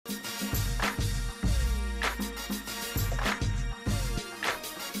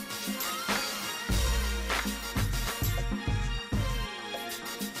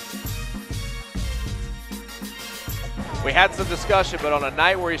We had some discussion, but on a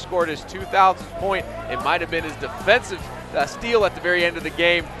night where he scored his 2,000th point, it might have been his defensive steal at the very end of the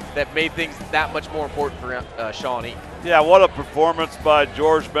game that made things that much more important for Shawnee. Yeah, what a performance by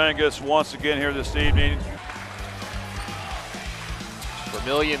George Mangas once again here this evening.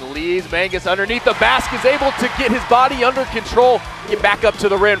 Vermillion leads. Mangas underneath the basket is able to get his body under control, get back up to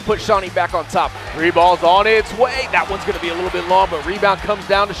the rim, put Shawnee back on top. Three ball's on its way. That one's going to be a little bit long, but rebound comes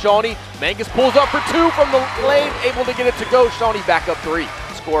down to Shawnee. Mangas pulls up for two from the lane, able to get it to go. Shawnee back up three.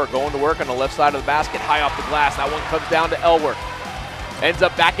 Scorer going to work on the left side of the basket, high off the glass. That one comes down to Elwer. Ends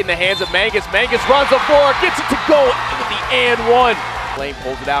up back in the hands of Mangas. Mangas runs the floor, gets it to go with the and one. Lane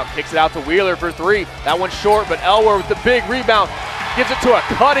pulls it out, kicks it out to Wheeler for three. That one's short, but Elwer with the big rebound. Gives it to a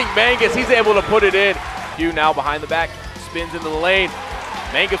cutting Mangas. He's able to put it in. Hugh now behind the back, spins into the lane.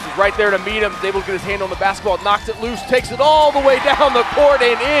 Mangas was right there to meet him. He's able to get his hand on the basketball, knocks it loose, takes it all the way down the court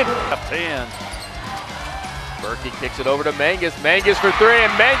and in. Left hand. Berkey kicks it over to Mangas. Mangas for three,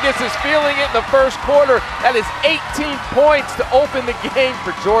 and Mangas is feeling it in the first quarter. That is 18 points to open the game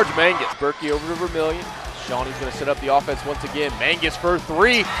for George Mangas. Berkey over to Vermillion. Shawnee's going to set up the offense once again. Mangas for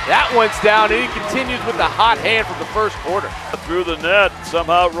three. That one's down, and he continues with the hot hand from the first quarter. Through the net,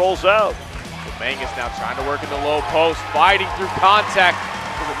 somehow it rolls out. So Mangas now trying to work in the low post, fighting through contact.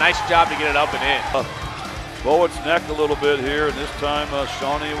 Does a nice job to get it up and in. Bowen's neck a little bit here, and this time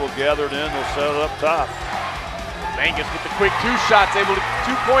Shawnee will gather it in. They'll set it up top. Mangas with the quick two shots,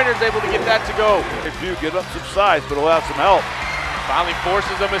 two-pointers, able to get that to go. If you get up some size, but he'll have some help. Finally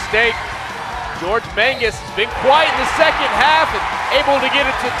forces a mistake. George Mangas has been quiet in the second half and able to get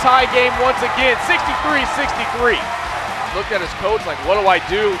it to tie game once again, 63-63. Looked at his coach like, what do I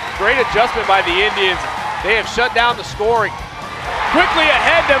do? Great adjustment by the Indians. They have shut down the scoring. Quickly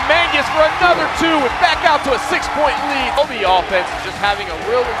ahead to Mangas for another two and back out to a 6-point lead. The offense is just having a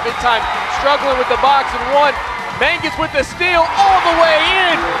real good time struggling with the box and one. Mangas with the steal all the way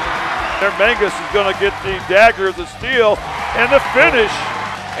in. There, Mangas is going to get the dagger, the steal, and the finish.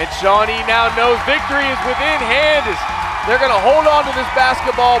 And Shawnee now knows victory is within hand. They're going to hold on to this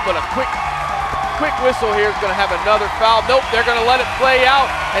basketball, but a quick whistle here is going to have another foul. Nope, they're going to let it play out,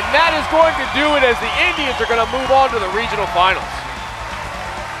 and that is going to do it as the Indians are going to move on to the regional finals.